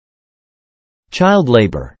Child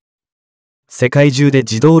labor. 世界中で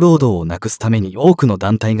児童労働をなくすために多くの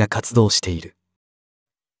団体が活動している。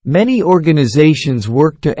Many organizations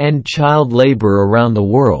work to end child labor around the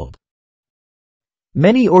world.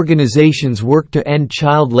 Many organizations work to end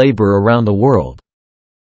child labor around the world.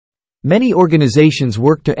 Many organizations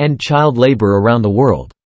work to end child labor around the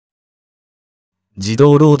world. 児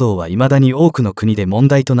童労働は未だに多くの国で問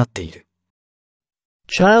題となっている。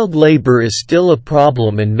Child labor is still a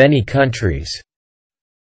problem in many countries.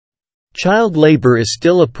 Child labor is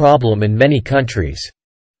still a problem in many countries.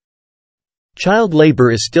 Child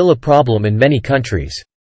labor is still a problem in many countries.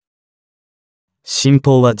 新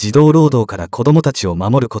法は児童労働から子供たちを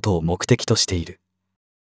守ることを目的としている。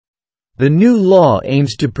The new law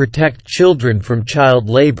aims to protect children from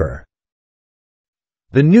child labor.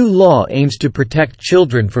 The new law aims to protect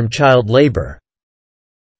children from child labor.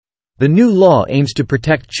 The new law aims to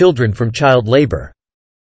protect children from child labor.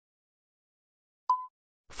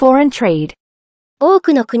 Foreign trade. 多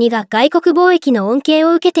くの国が外国貿易の恩恵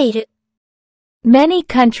を受けている。Many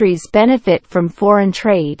countries benefit from foreign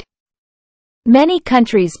trade. Many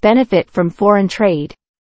countries benefit from foreign trade.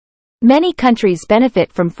 Many countries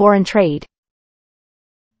benefit from foreign trade.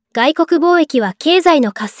 外国貿易は経済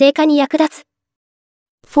の活性化に役立つ。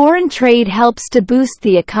Foreign trade helps to boost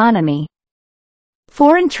the economy.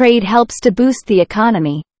 Foreign trade helps to boost the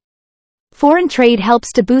economy. Foreign trade helps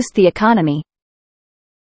to boost the economy.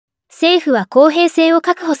 政府は公平性を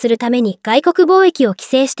確保するために外国貿易を規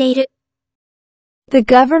制している。The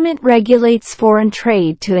government regulates foreign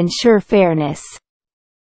trade to ensure fairness.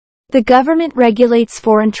 The government regulates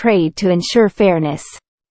foreign trade to ensure fairness.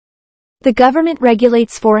 The government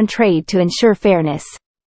regulates foreign trade to ensure fairness.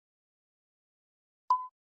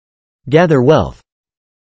 Gather wealth.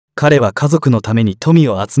 彼は家族のために富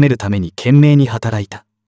を集めるために懸命に働いた。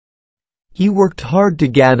He worked hard to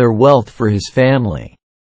gather wealth for his family.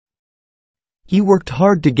 He worked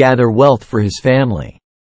hard to gather wealth for his family.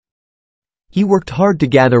 He worked hard to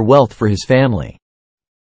gather wealth for his family.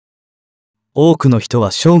 多くの人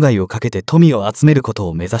は生涯をかけて富を集めること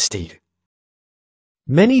を目指している。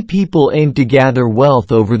Many people aim to gather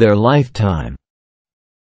wealth over their lifetime.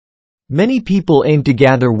 Many people aim to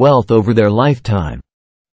gather wealth over their lifetime.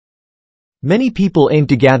 Many people aim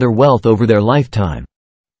to gather wealth over their lifetime.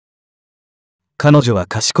 彼女は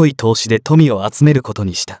賢い投資で富を集めること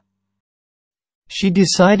にした。She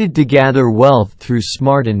decided to gather wealth through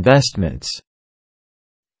smart investments.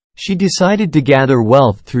 She decided to gather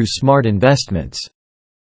wealth through smart investments.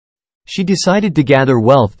 She decided to gather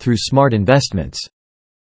wealth through smart investments.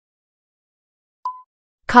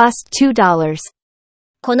 Cost $2.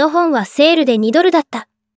 この本はセールで$2だった。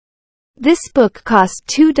This book cost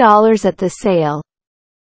 $2 at the sale.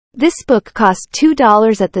 This book cost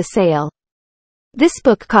 $2 at the sale. This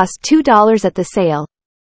book cost $2 at the sale.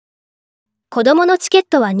 子供のチケッ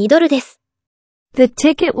トは$2です。The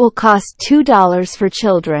ticket will cost $2 for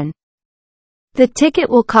children. The ticket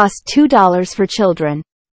will cost $2 for children.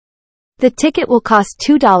 The ticket will cost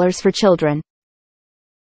 $2 for children.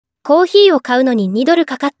 コーヒーを買うのに$2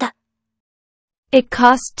かかった。It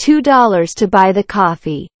cost $2 to buy the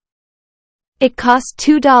coffee. It cost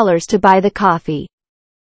 $2 to buy the coffee.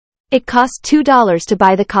 It cost $2 to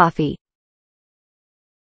buy the coffee.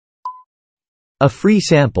 A free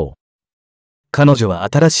sample. 彼女は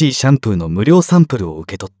新しいシャンプーの無料サンプルを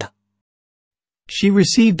受け取った。She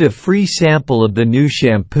received a free sample of the new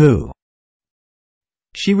shampoo.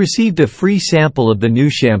 She received a free sample of the new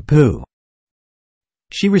shampoo.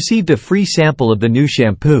 She received a free sample of the new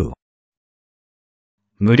shampoo.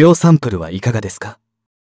 無料サンプルはいかがですか？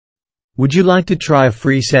 Would you like to try a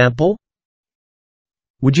free sample?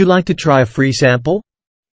 Would you like to try a free sample?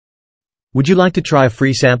 Would you like to try a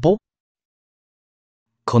free sample?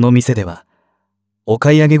 この店では、お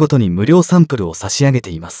買い上げごとに無料サンプルを差し上げ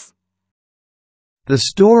ています。The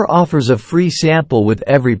store offers a free sample with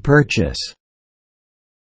every purchase.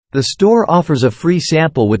 The store offers a free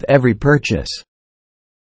sample with every purchase.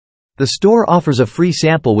 The store offers a free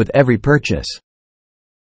sample with every purchase.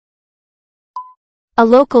 A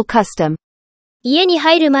local custom. 家に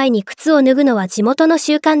入る前に靴を脱ぐのは地元の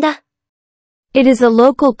習慣だ。It is a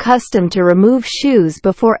local custom to remove shoes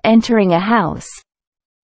before entering a house.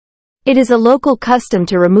 It is a local custom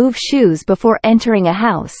to remove shoes before entering a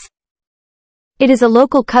house. It is a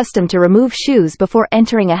local custom to remove shoes before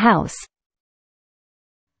entering a house.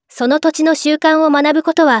 その土地の習慣を学ぶ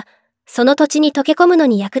ことは、その土地に溶け込むの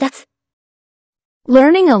に役立つ。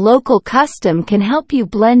Learning a local custom can help you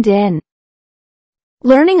blend in.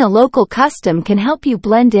 Learning a local custom can help you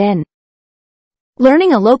blend in.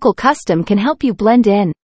 Learning a local custom can help you blend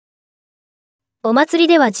in. お祭り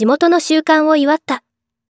では地元の習慣を祝った。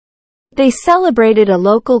They celebrated a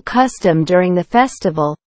local custom during the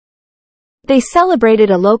festival. They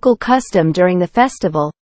celebrated a local custom during the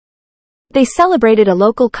festival. They celebrated a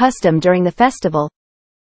local custom during the festival.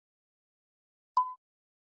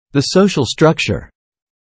 The social structure.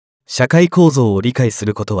 社会構造を理解す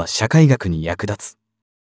ることは社会学に役立つ。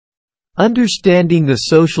Understanding the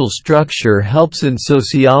social structure helps in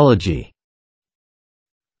sociology.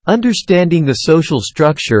 Understanding the social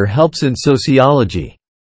structure helps in sociology.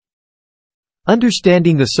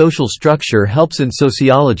 Understanding the social structure helps in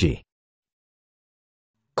sociology.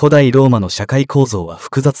 古代ローマの社会構造は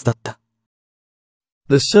複雑だった。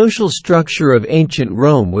The social structure of ancient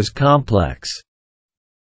Rome was complex.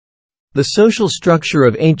 The social structure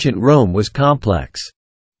of ancient Rome was complex.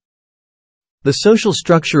 The social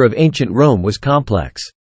structure of ancient Rome was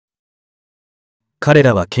complex. 彼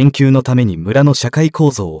らは研究のために村の社会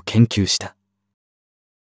構造を研究した。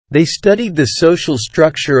They studied the social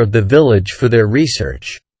structure of the village for their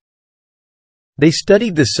research. They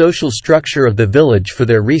studied the social structure of the village for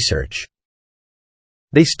their research.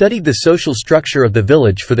 They studied the social structure of the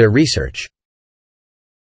village for their research.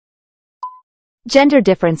 Gender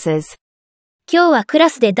differences. 今日はク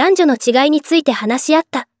ラスで男女の違いについて話し合っ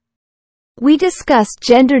た。We discussed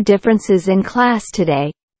gender differences in class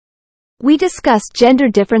today. We discussed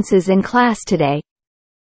gender differences in class today.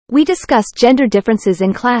 We discussed gender differences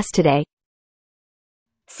in class today.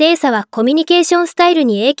 性差はコミュニケーションスタイル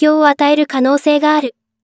に影響を与える可能性がある。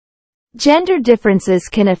Gender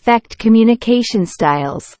differences can affect communication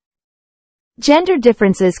styles. Gender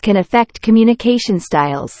differences can affect communication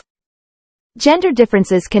styles. Gender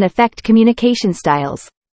differences can affect communication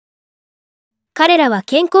styles. 彼らは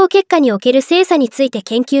健康結果における性差について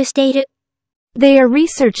研究している。They are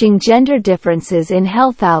researching gender differences in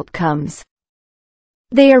health outcomes.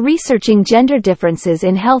 They are researching gender differences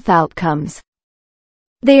in health outcomes.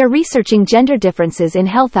 They are researching gender differences in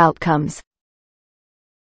health outcomes.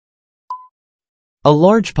 A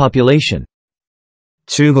large population.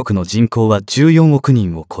 中国の人口は14億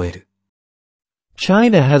人を超える。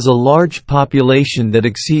China has a large population that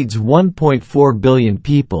exceeds 1.4 billion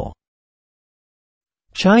people.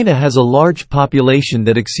 China has a large population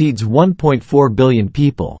that exceeds 1.4 billion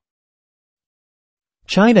people.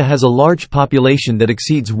 China has a large population that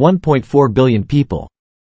exceeds 1.4 billion people.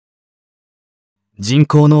 人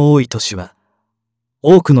口の多い都市は、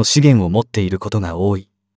多くの資源を持っていることが多い。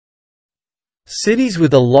Cities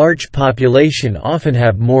with a large population often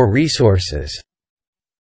have more resources.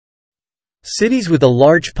 Cities with a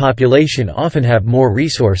large population often have more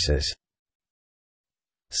resources.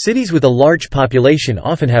 Cities with a large population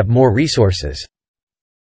often have more resources.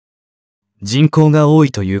 人口が多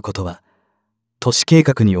いということは、都市計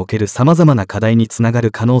画における様々な課題につながる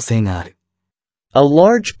可能性がある。A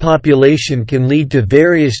large population can lead to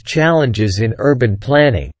various challenges in urban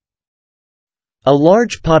planning. A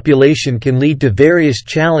large population can lead to various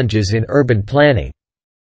challenges in urban planning.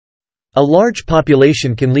 A large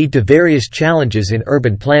population can lead to various challenges in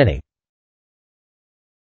urban planning.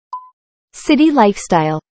 City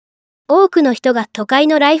lifestyle. 多くの人が都会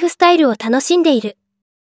のライフスタイルを楽しんでいる。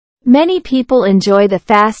Many people enjoy the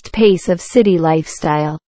fast pace of city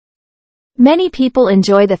lifestyle. Many people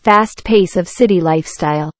enjoy the fast pace of city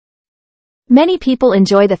lifestyle. Many people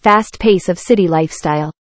enjoy the fast pace of city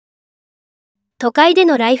lifestyle. 都会で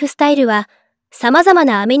のライフスタイルは、様々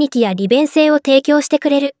なアメニティや利便性を提供してく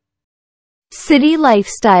れる。City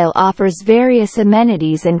lifestyle offers various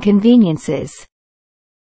amenities and conveniences.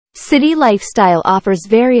 City lifestyle offers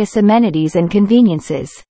various amenities and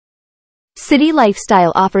conveniences. City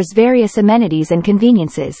lifestyle offers various amenities and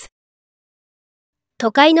conveniences.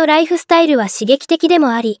 都会のライフスタイルは刺激的でも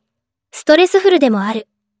あり、ストレスフルでもある。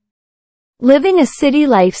Living a city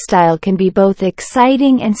lifestyle can be both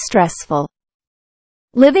exciting and stressful.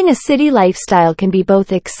 Living a city lifestyle can be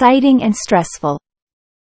both exciting and stressful.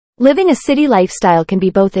 Living a city lifestyle can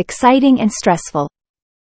be both exciting and stressful.